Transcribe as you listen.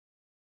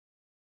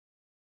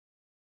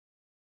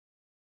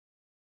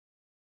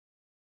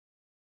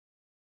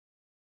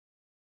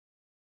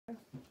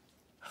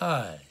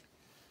Hi,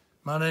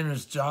 my name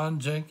is John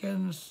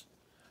Jenkins.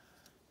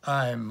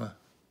 I'm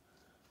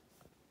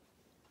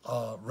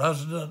a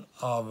resident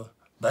of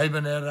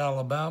Babynet,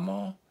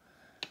 Alabama,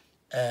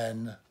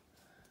 and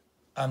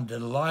I'm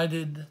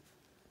delighted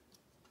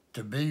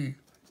to be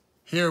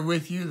here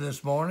with you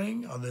this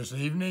morning or this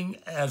evening,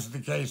 as the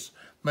case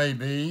may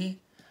be.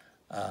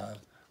 I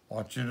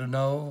want you to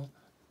know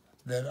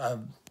that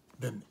I've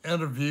been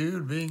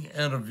being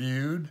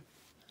interviewed,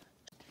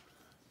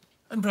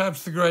 and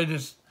perhaps the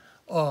greatest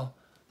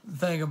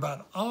thing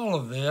about all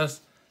of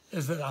this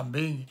is that I'm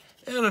being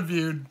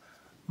interviewed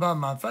by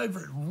my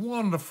favorite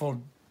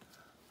wonderful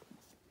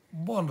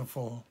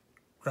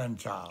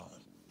grandchild,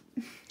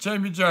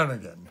 Jaime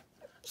Jernigan.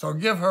 So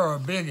give her a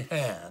big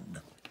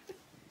hand.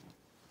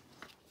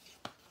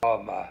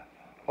 My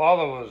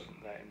father was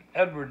named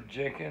Edward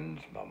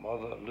Jenkins, my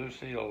mother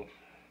Lucille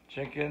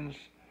Jenkins.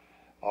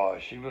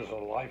 She was a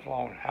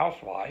lifelong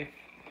housewife,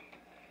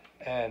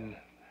 and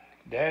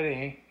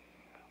Daddy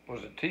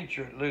was a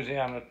teacher at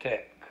Louisiana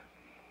Tech,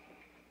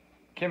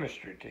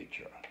 chemistry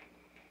teacher.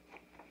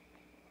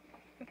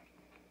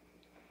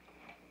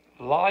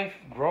 Life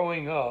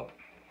growing up,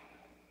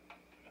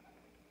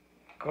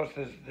 because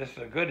this is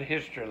a good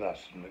history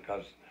lesson,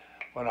 because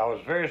when I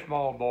was a very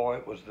small boy,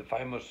 it was the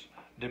famous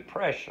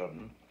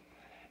Depression,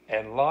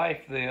 and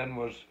life then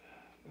was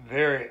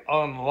very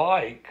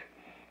unlike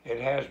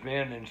it has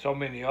been in so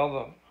many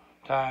other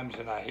times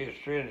in our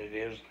history, and it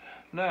is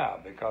now,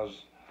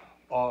 because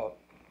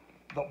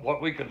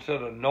what we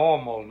consider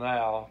normal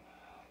now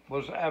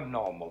was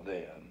abnormal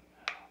then.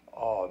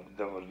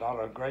 There was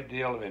not a great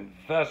deal of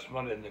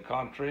investment in the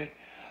country,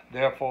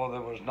 therefore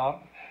there was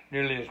not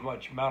nearly as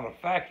much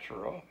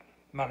manufacturing,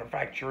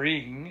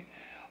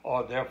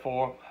 or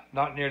therefore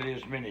not nearly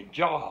as many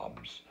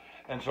jobs.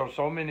 And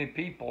so many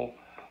people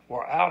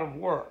were out of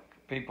work,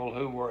 people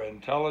who were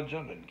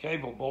intelligent and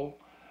capable,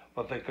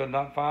 but they could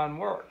not find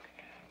work.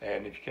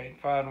 And if you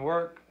can't find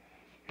work,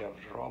 you have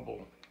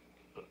trouble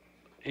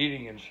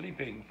eating and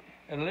sleeping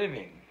and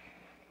living.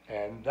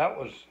 And that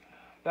was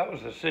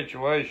the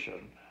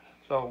situation.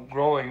 So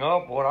growing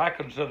up, what I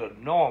considered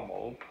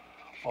normal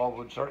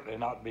would certainly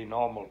not be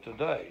normal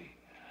today.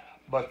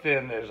 But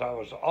then as I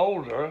was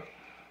older,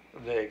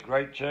 the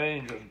great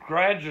change was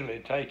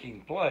gradually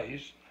taking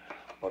place.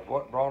 But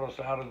what brought us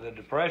out of the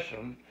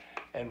Depression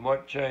and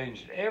what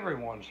changed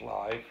everyone's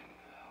life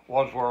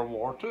was World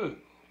War II.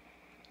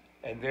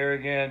 And there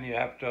again, you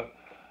have to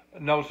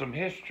know some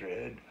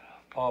history.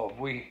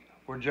 We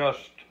were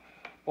just,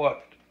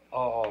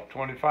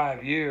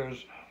 25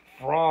 years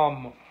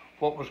from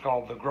what was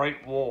called the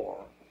Great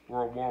War,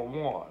 World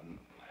War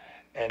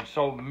I. And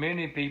so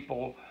many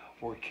people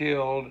were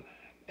killed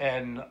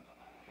and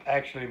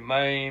actually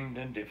maimed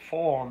and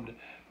deformed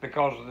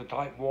because of the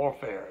type of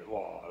warfare it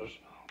was,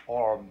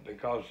 or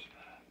because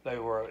they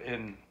were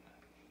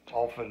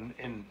often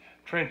in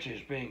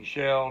trenches being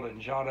shelled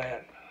and shot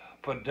at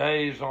for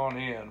days on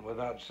end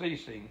without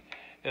ceasing.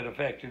 It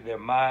affected their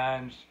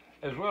minds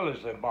as well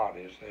as their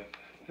bodies, their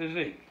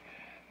physique.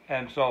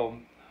 And so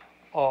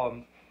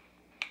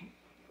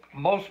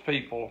most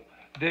people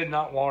did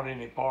not want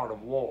any part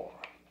of war.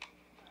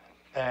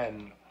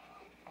 And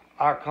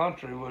our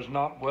country was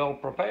not well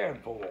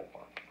prepared for war.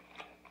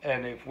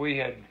 And if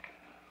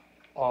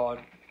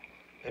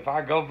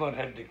our government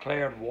had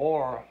declared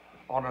war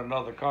on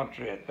another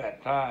country at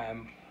that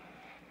time,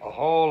 a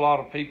whole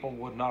lot of people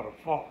would not have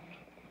fought.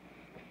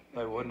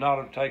 They would not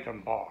have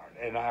taken part.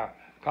 And our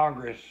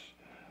Congress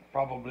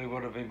probably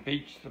would have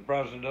impeached the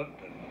president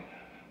and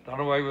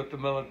done away with the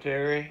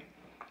military.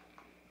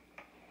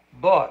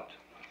 But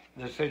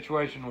the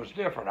situation was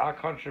different. Our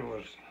country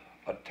was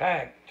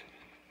attacked,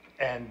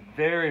 and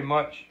very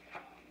much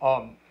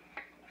a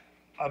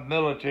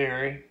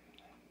military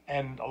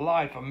and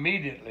life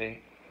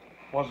immediately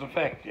was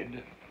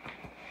affected,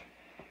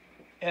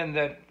 and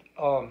that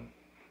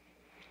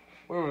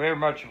we were very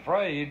much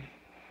afraid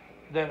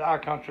that our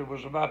country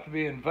was about to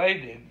be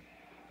invaded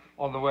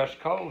on the West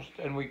Coast,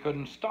 and we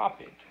couldn't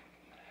stop it.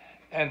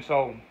 And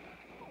so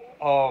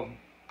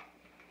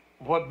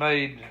what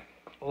made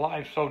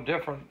life so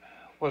different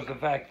was the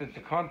fact that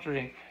the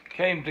country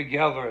came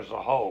together as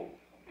a whole.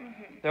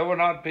 Mm-hmm. There were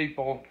not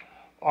people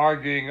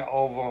arguing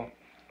over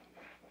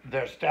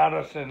their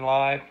status in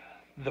life,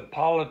 the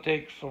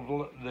politics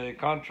of the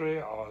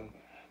country or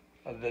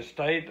the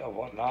state or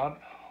whatnot,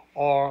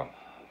 or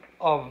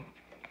of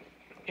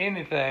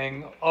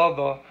anything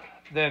other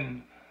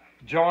than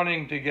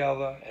joining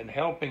together and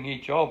helping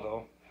each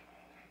other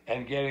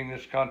and getting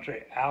this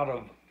country out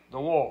of the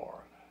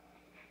war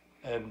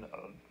and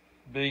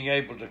being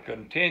able to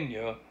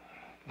continue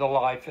the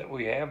life that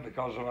we have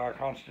because of our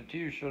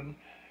Constitution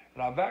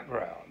and our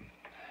background.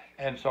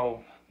 And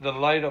so the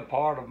later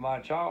part of my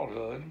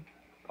childhood,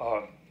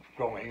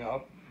 growing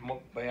up,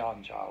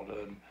 beyond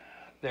childhood,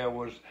 there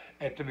was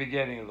at the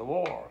beginning of the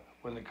war,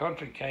 when the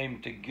country came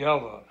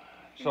together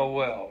so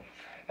well.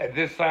 And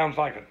this sounds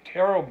like a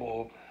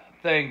terrible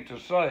thing to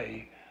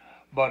say,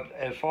 but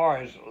as far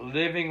as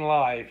living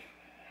life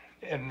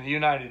in the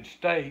United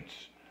States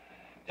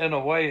in a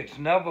way, it's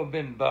never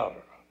been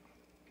better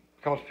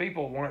because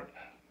people weren't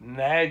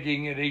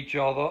nagging at each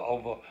other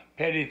over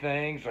petty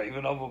things or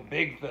even over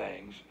big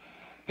things.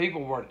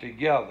 People were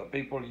together.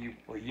 People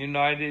were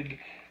united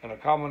in a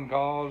common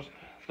cause.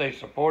 They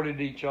supported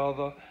each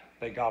other.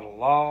 They got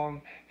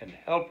along and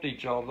helped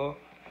each other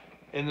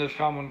in this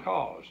common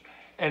cause.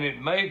 And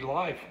it made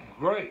life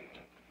great,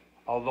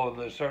 although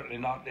there's certainly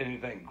not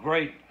anything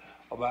great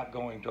about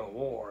going to a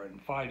war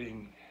and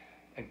fighting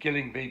and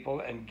killing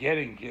people and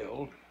getting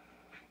killed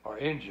or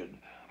injured.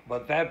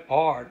 But that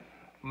part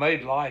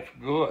made life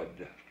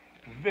good,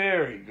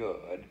 very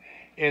good,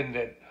 in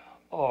that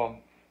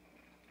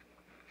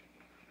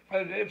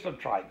it's a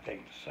trite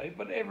thing to say,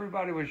 but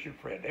everybody was your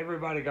friend.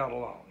 Everybody got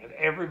along, and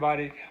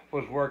everybody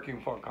was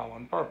working for a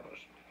common purpose.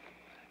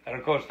 And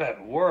of course,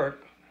 that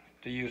work,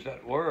 to use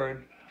that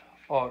word,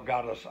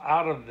 got us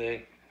out of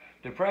the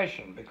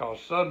Depression, because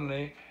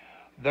suddenly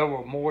there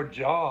were more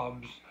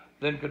jobs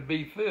than could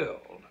be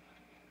filled.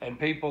 And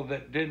people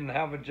that didn't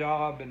have a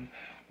job and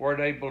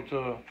weren't able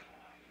to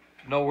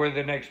know where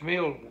the next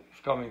meal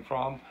was coming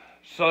from,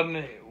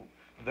 suddenly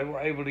they were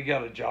able to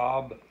get a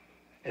job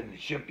in the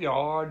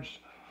shipyards,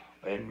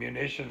 in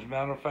munitions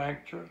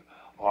manufacture,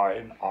 or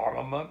in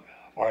armament,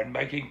 or in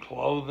making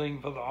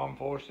clothing for the armed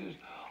forces,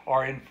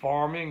 or in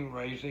farming,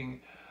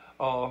 raising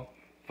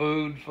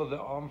food for the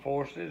armed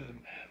forces, and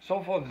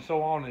so forth and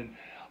so on. And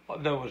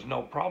there was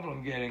no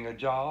problem getting a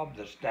job.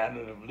 The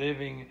standard of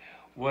living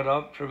went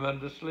up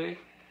tremendously,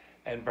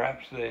 and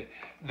perhaps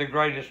the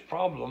greatest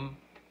problem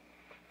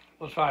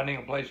was finding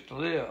a place to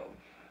live,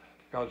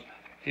 because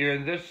here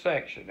in this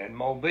section, in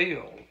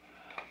Mobile,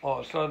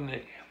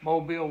 suddenly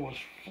Mobile was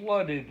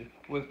flooded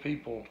with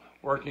people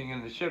working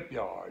in the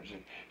shipyards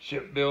and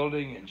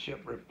shipbuilding and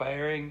ship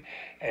repairing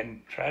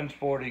and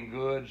transporting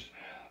goods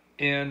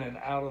in and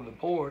out of the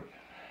port,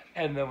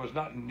 and there was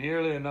not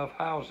nearly enough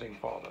housing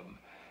for them.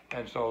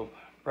 And so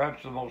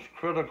perhaps the most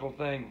critical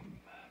thing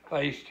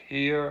faced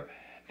here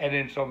and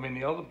in so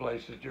many other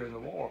places during the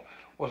war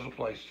was a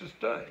place to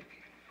stay.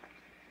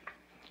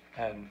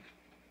 And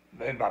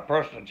in my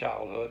personal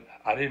childhood,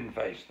 I didn't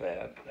face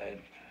that, and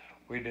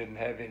we didn't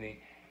have any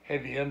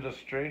heavy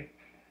industry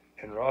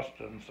in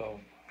Ruston, so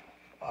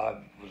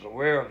I was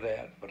aware of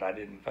that, but I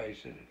didn't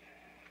face it.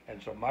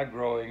 And so my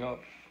growing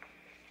up,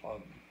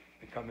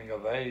 becoming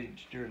of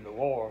age during the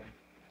war,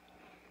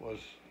 was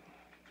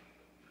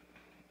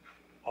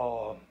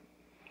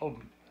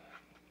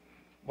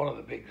one of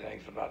the big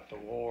things about the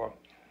war.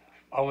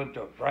 I went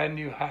to a brand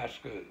new high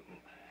school,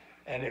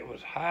 and it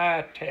was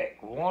high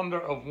tech, wonder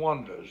of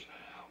wonders.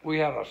 We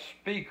had a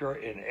speaker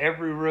in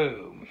every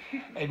room,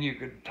 and you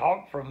could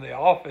talk from the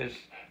office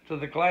to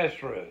the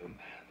classroom.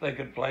 They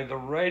could play the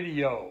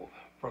radio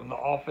from the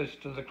office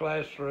to the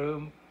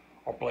classroom,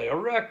 or play a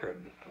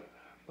record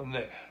from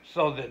there.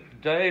 So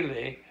that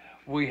daily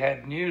we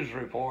had news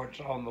reports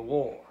on the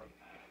war.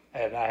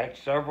 And I had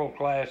several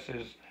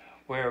classes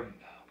where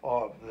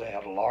they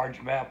had a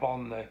large map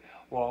on the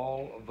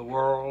wall of the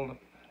world,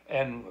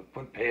 and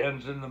put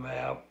pins in the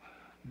map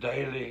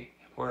daily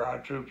where our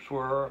troops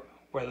were,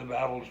 where the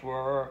battles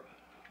were,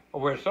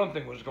 or where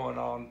something was going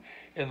on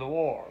in the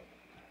war.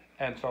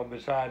 And so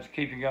besides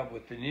keeping up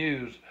with the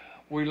news,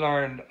 we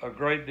learned a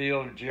great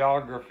deal of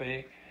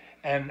geography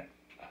and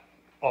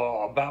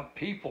about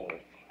people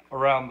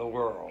around the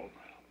world.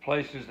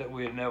 Places that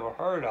we had never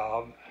heard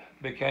of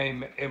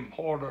became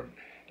important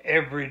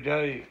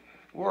everyday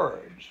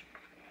words.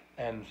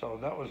 And so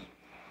that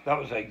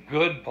was a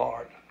good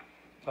part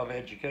of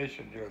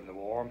education during the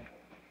war.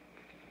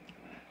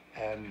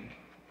 And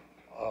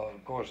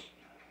of course,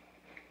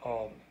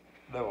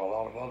 there were a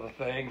lot of other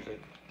things that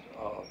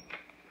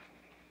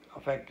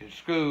affected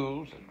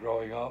schools. And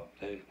growing up,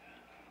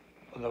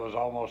 there was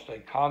almost a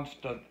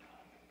constant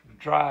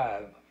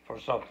drive for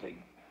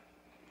something,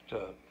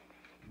 to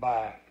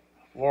buy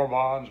war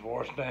bonds,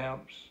 war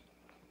stamps,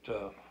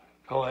 to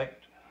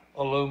collect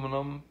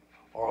aluminum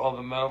or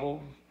other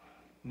metals,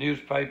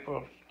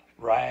 newspapers,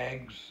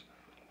 rags,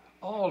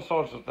 all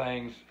sorts of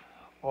things.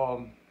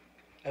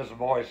 As a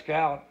Boy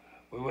Scout,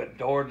 we went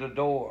door to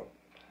door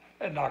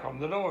and knock on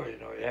the door.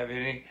 You have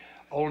any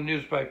old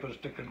newspapers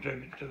to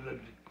contribute to the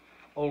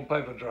old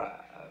paper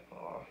drive,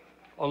 or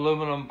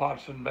aluminum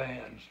pots and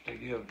pans to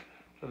give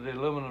to the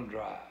aluminum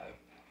drive.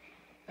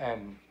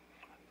 And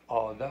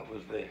that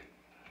was the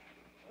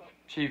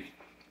chief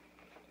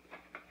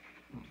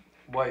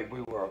way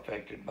we were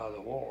affected by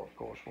the war. Of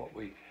course, what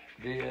we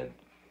did,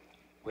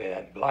 we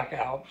had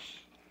blackouts,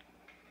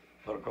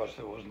 but of course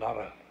there was not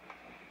a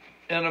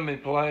enemy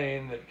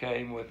plane that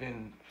came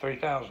within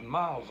 3,000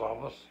 miles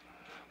of us,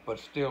 but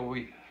still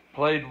we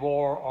played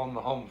war on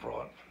the home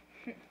front.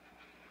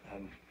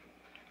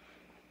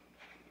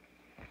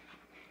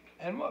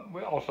 And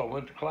we also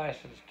went to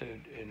classes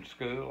in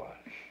school.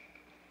 I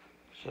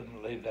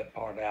shouldn't leave that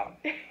part out.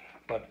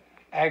 But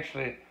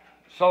actually,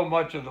 so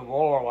much of the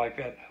war like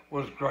that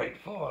was great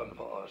fun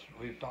for us.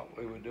 We thought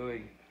we were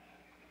doing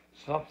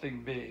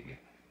something big,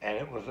 and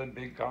it was a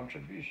big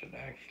contribution,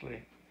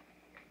 actually.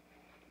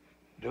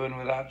 Doing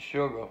without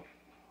sugar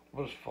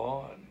was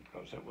fun,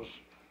 because it was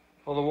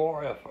for the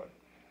war effort.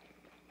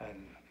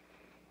 And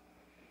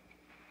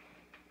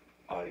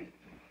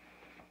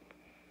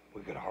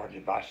we could hardly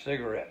buy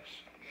cigarettes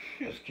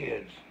as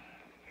kids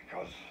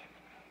because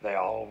they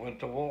all went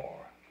to war.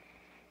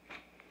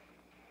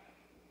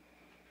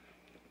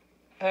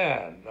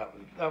 And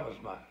that was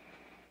my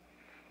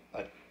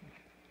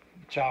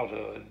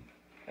childhood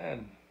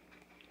and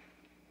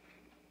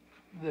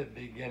the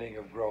beginning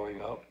of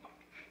growing up.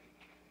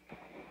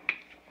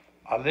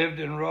 I lived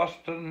in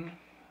Ruston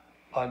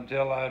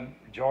until I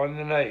joined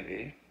the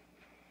Navy,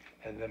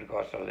 and then of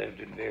course I lived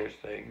in various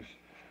things,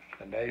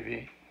 the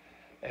Navy,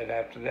 and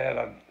after that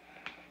I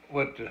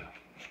went to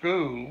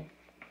school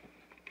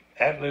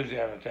at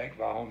Louisiana Tech,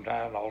 my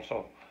hometown,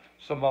 also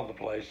some other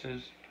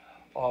places,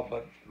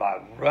 but my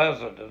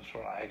residence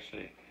when I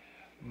actually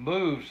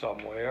moved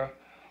somewhere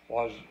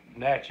was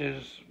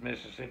Natchez,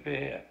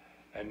 Mississippi,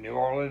 and New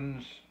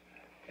Orleans,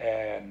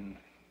 and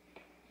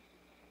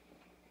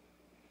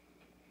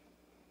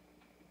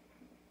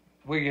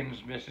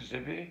Wiggins,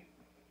 Mississippi,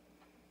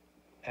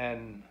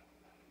 and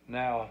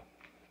now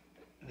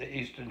the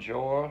Eastern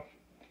Shore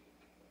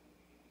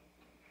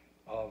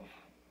of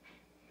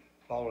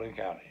Baldwin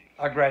County.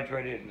 I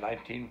graduated in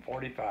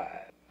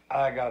 1945.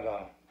 I got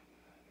a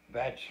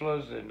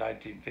bachelor's in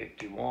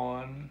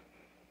 1951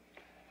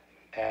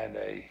 and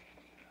a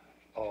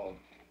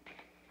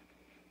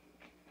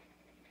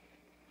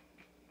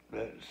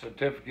the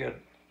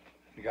certificate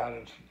in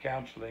guidance and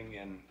counseling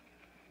in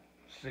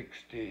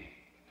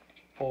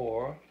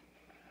 64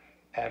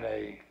 and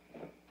a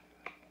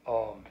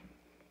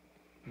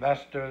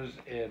master's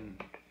in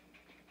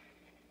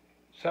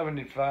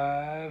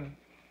 75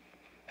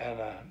 and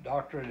a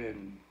doctorate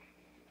in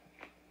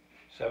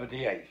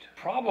 78.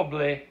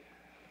 Probably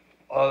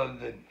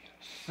the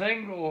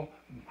single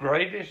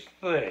greatest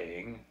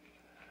thing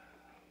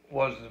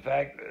was the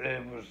fact that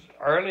it was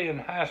early in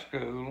high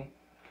school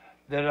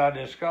that I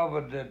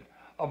discovered that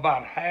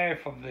about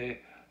half of the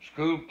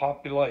school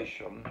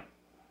population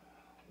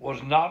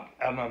was not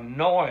an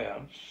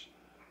annoyance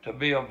to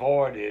be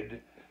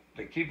avoided,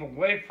 to keep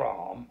away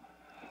from,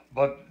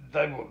 but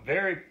they were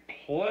very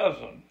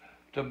pleasant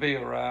to be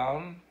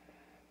around,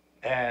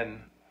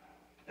 and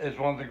it's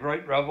one of the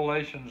great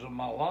revelations of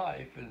my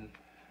life. And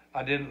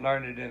I didn't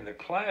learn it in the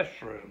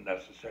classroom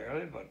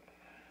necessarily, but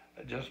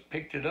I just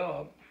picked it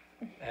up,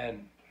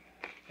 and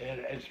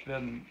it's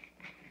been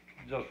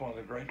just one of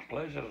the great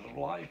pleasures of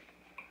life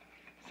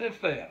since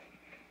then.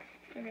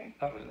 Okay.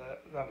 That was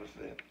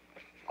the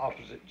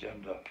opposite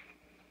gender.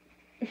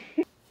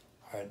 All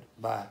right,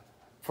 my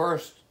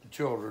first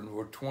children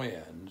were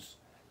twins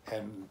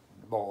and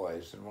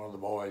boys, and one of the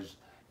boys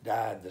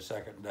died the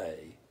second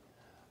day.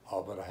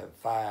 But I have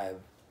 5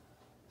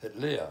 that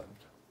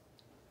lived,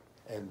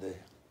 and the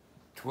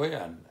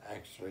twin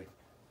actually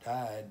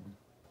died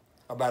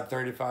about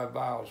 35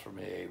 miles from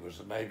me. He was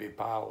a Navy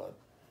pilot,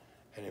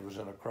 and he was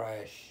in a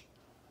crash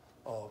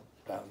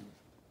down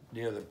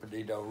near the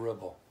Perdido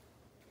River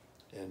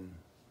in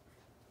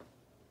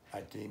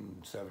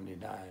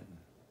 1979.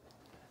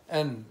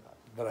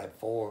 But I have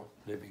 4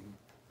 living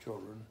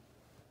children: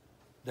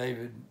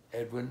 David,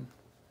 Edwin,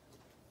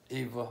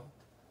 Eva,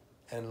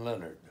 and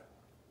Leonard.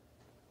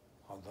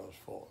 Of those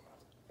 4.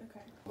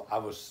 Okay.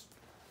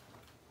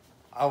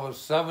 I was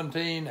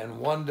 17 and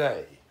 1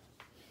 day.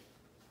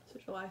 So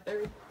July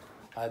 3rd.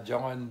 I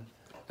joined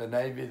the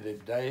Navy the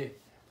day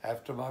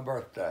after my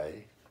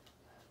birthday.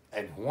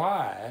 And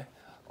why?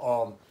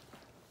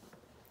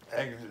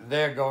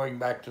 They're going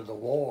back to the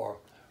war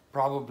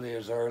probably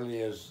as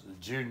early as the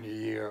junior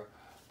year,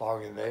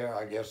 long in there.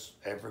 I guess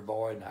every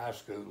boy in high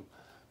school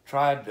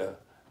tried to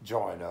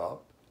join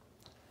up,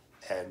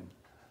 and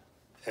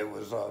it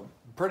was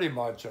pretty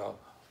much a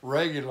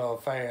regular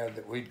affair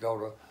that we'd go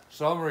to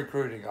some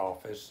recruiting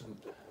office and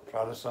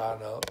try to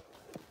sign up,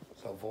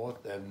 so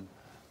forth. And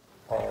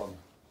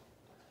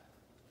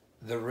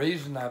the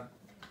reason I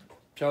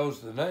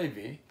chose the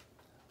Navy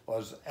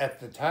was at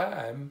the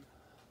time,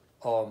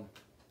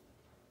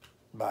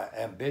 my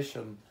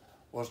ambition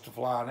was to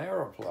fly an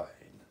airplane.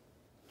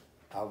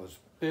 I was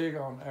big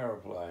on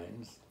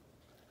airplanes,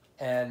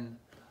 and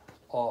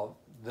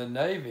the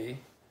Navy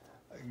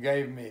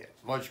gave me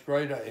much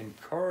greater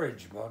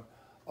encouragement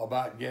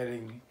about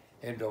getting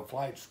into a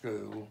flight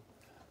school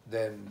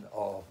than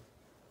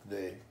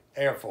the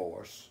Air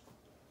Force,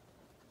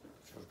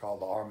 which was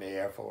called the Army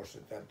Air Force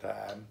at that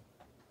time,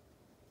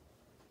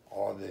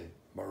 or the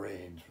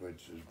Marines,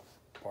 which is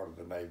part of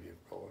the Navy,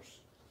 of course.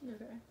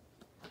 Okay.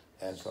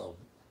 And so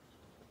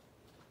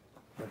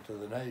went to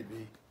the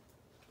Navy.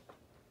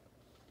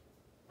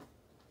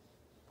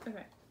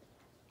 Okay.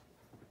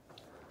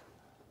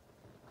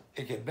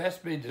 It can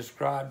best be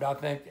described, I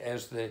think,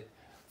 as the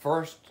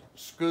first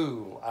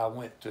school I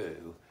went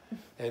to.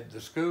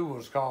 The school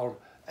was called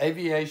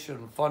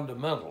Aviation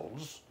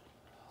Fundamentals,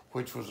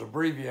 which was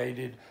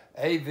abbreviated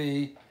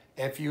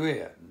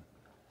AVFUN,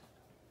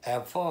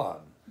 have fun,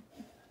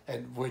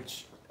 and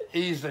which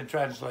easily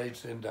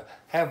translates into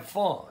have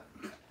fun.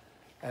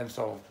 And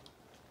so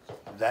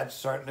that's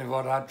certainly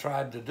what I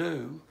tried to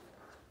do.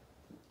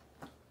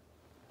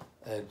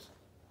 It's,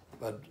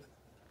 but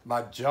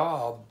my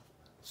job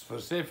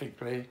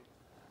specifically,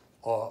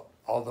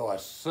 although I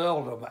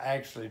seldom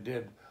actually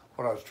did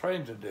what I was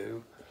trained to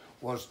do,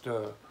 was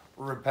to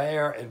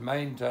repair and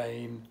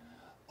maintain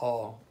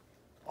all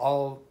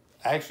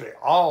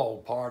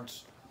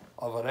parts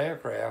of an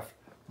aircraft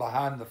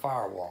behind the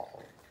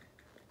firewall.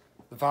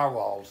 The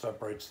firewall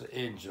separates the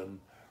engine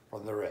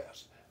from the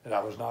rest. And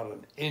I was not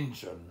an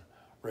engine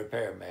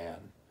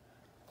repairman,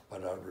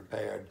 but I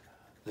repaired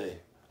the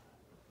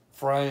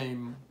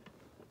frame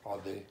or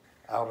the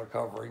outer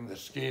covering, the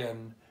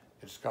skin,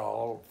 it's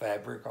called,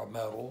 fabric or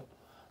metal,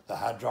 the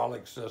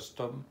hydraulic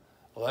system,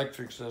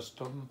 electric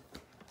system,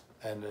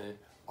 and the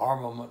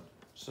armament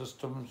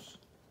systems,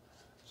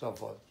 so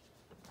forth.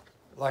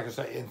 Like I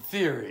say, in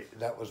theory,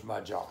 that was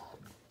my job.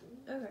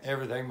 Okay.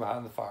 Everything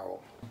behind the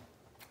firewall.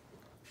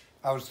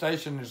 I was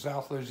stationed in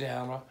South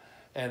Louisiana,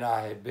 and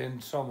I had been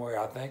somewhere,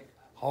 I think,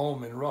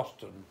 home in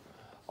Ruston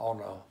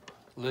on a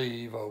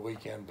leave or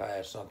weekend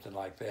pass, something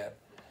like that.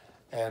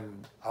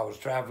 And I was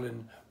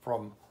traveling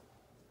from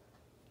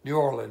New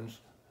Orleans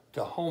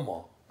to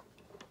Houma,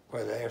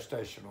 where the air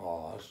station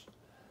was,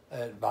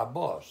 by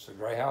bus, the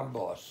Greyhound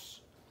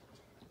bus.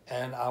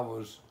 And I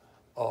was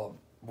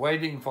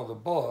waiting for the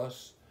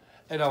bus,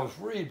 and I was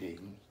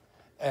reading,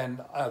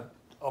 and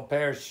a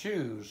pair of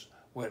shoes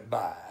went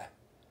by.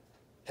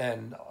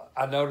 And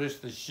I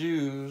noticed the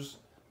shoes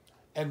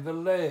and the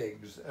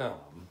legs.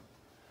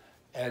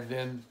 And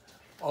then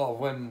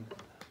when I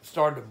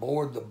started to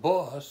board the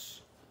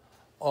bus,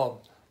 the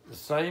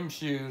same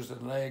shoes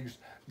and legs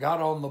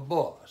got on the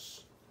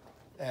bus.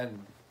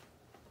 And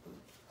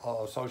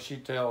so she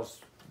tells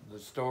the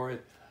story.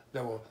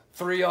 There were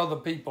 3 other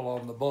people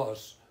on the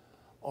bus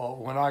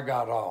when I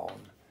got on.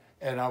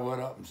 And I went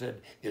up and said,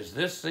 "Is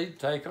this seat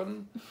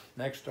taken?"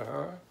 next to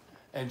her.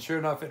 And sure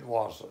enough, it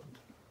wasn't.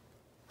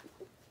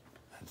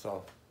 And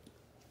so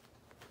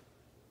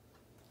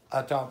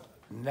I taught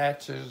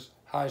Natchez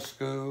High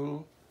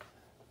School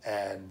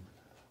and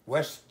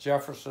West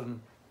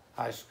Jefferson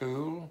High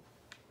School,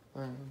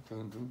 and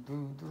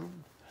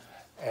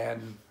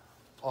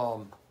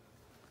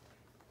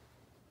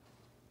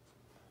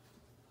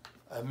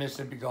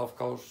Mississippi Gulf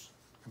Coast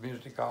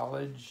Community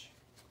College,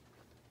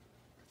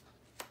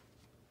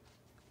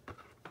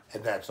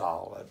 and that's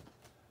all. And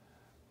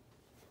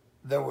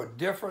there were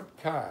different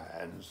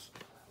kinds.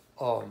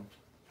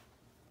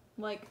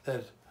 Like?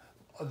 That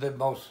the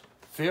most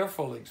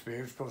fearful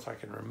experience, of course I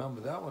can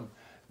remember that one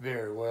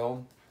very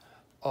well.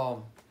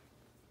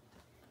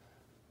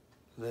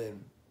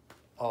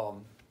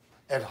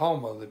 At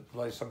Houma, the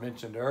place I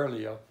mentioned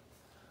earlier,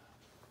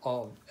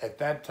 at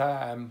that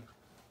time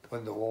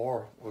when the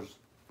war was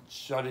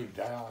shutting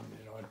down,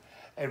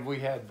 and we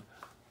had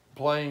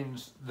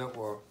planes that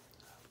were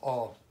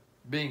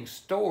being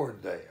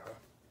stored there.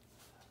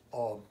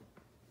 Well,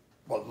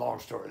 long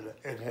story,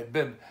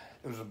 it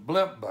was a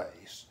blimp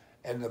base,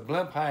 and the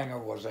blimp hangar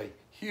was a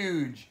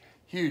huge,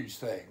 huge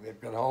thing that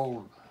could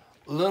hold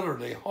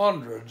literally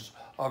hundreds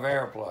of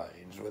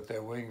airplanes with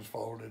their wings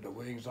folded, the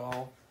wings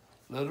off,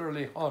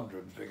 literally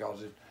hundreds,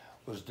 because it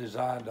was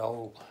designed to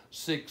hold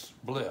 6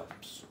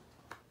 blimps,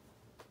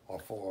 or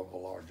 4 of the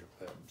larger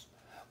blimps.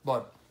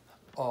 But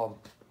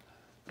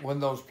when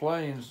those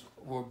planes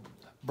were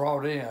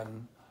brought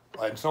in,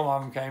 and some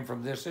of them came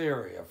from this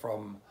area,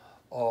 from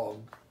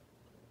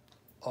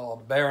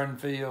Barron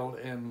Field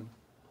in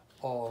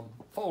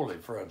Foley,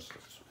 for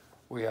instance.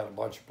 We had a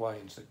bunch of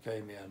planes that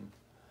came in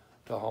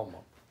to Houma.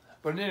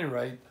 But at any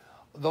rate,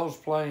 those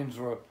planes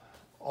were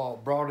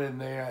brought in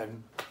there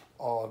and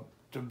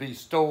to be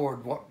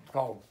stored, what's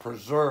called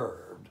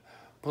preserved.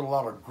 Put a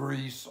lot of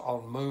grease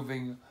on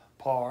moving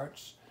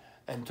parts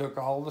and took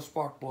all the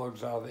spark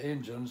plugs out of the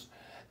engines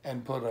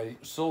and put a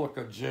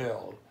silica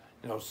gel,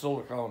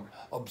 silicone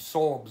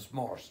absorbs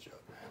moisture.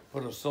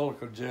 Put a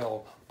silica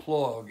gel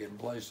plug in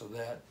place of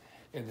that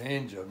in the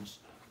engines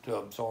to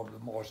absorb the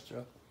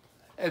moisture,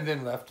 and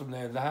then left them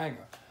there in the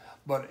hangar.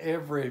 But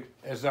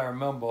as I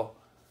remember,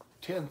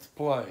 10th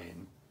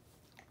plane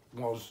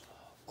was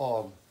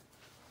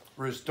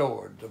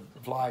restored to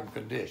flying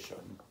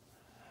condition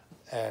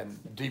and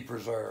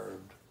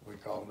depreserved, we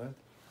called it.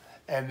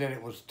 And then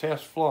it was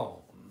test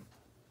flown,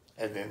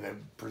 and then they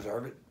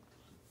preserved it,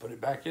 put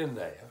it back in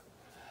there.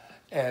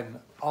 And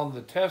on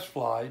the test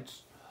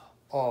flights,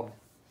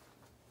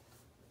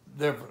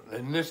 there were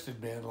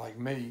enlisted men like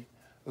me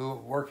who were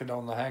working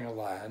on the hangar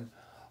line,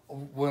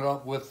 went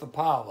up with the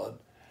pilot,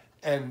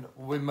 and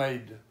we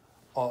made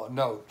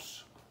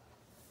notes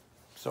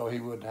so he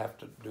wouldn't have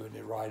to do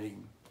any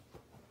writing,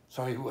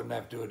 so he wouldn't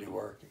have to do any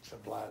work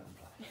except fly the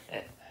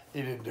plane.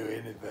 He didn't do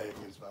anything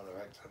as a matter of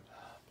fact, except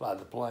fly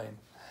the plane.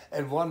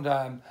 And one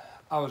time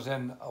I was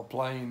in a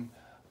plane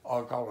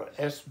called an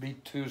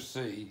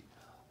SB-2C,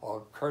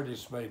 or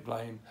Curtiss-made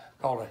plane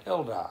called a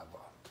Helldiver.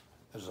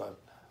 It's a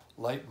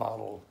late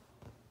model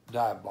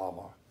dive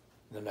bomber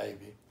in the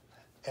Navy.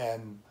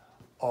 And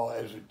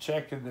as we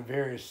checked in the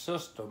various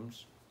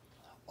systems,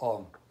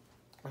 the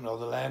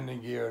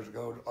landing gears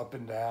go up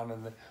and down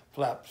and the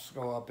flaps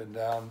go up and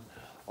down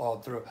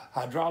through a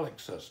hydraulic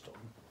system.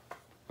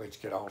 which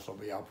can also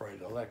be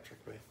operated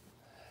electrically,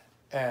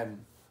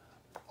 and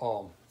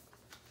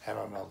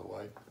another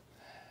way.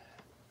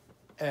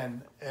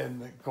 And in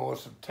the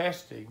course of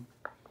testing,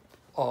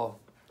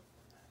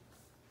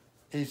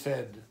 he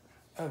said,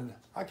 and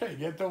I can't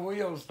get the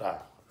wheels down,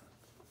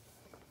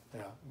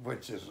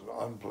 which is an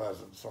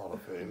unpleasant sort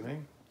of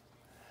feeling.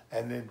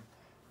 And then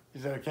he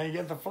said, I can't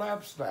get the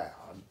flaps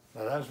down.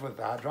 Now that's with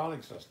the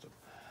hydraulic system.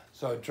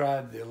 So I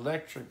tried the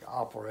electric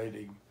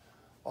operating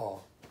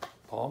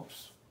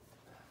pumps.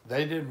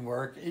 They didn't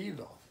work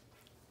either.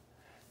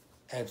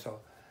 And so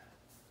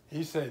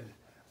he said,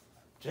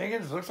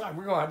 Jenkins, looks like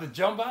we're gonna have to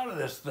jump out of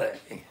this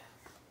thing.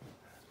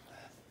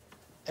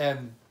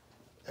 And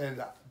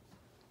that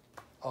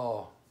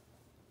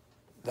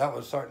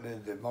was certainly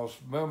the most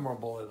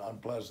memorable and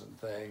unpleasant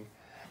thing.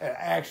 And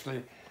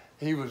actually,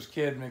 he was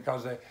kidding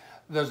because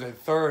there's a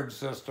third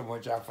system,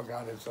 which I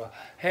forgot, it's a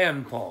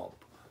hand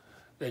pump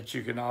that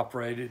you can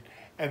operate it.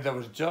 And there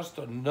was just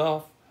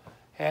enough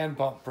hand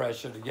pump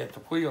pressure to get the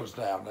wheels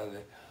down. Now,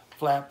 the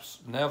flaps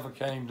never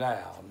came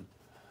down,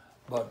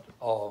 but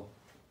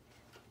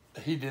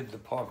he did the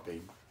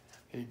pumping.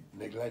 He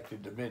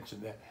neglected to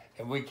mention that.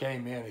 And we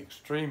came in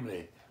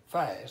extremely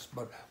fast,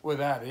 but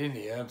without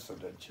any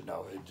incident,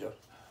 it just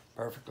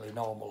perfectly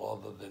normal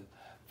other than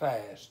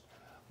fast.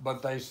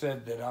 But they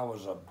said that I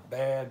was a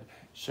bad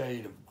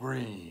shade of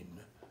green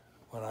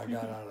when I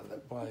got out of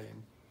that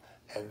plane.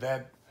 And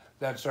that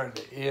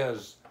certainly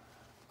is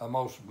a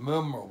most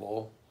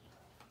memorable,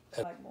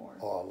 Like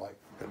more. like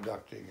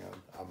conducting,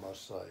 I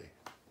must say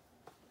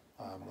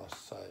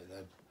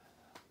that.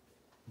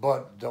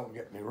 But don't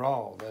get me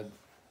wrong, that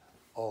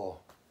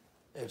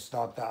it's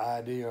not the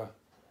idea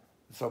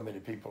so many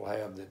people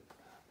have that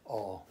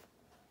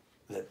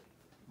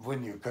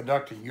when you're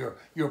conducting,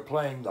 you're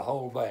playing the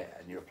whole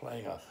band. You're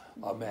playing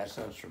a mass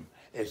instrument.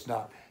 It's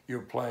not,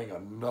 you're playing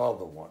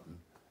another one.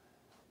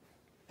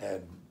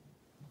 And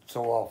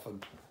so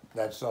often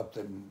that's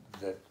something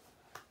that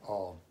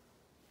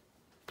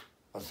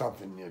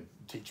something you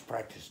teach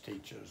practice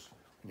teachers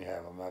when you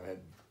have them. I've had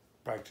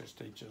practice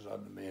teachers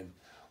under me, and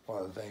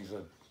one of the things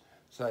that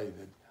say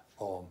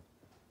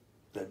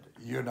that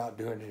you're not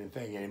doing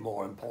anything any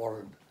more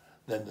important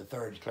than the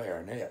third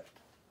clarinet.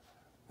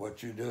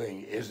 What you're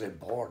doing is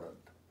important,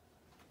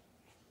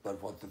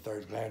 but what the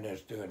third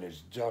clarinet's doing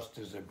is just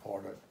as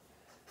important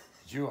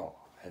as you are,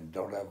 and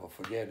don't ever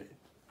forget it.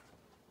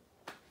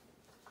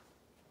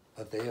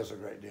 But there is a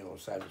great deal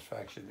of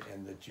satisfaction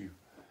in that you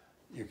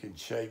can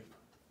shape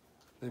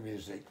the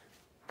music,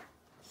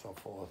 so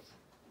forth,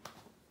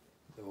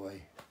 the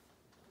way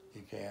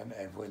you can.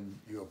 And when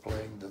you're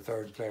playing the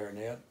third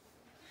clarinet,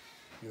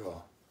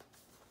 you're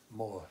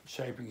more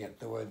shaping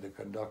it the way the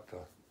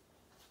conductor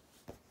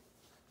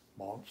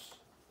wants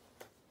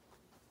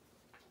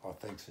or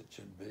thinks it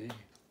should be.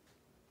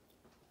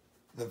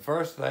 The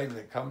first thing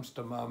that comes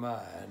to my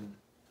mind,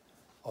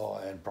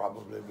 and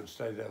probably would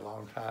stay there a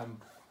long time,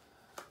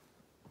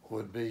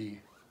 would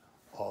be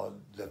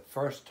the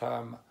first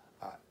time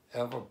I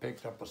ever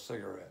picked up a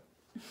cigarette.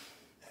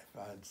 If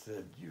I'd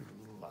said,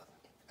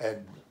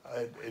 and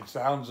it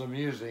sounds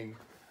amusing,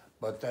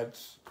 but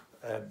that's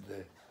had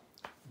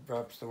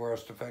perhaps the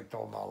worst effect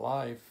on my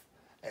life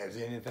as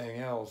anything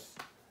else,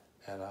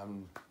 and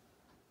I'm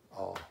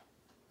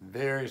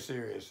very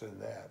serious in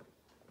that,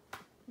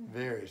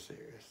 very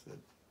serious, that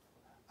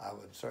I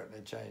would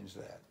certainly change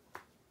that.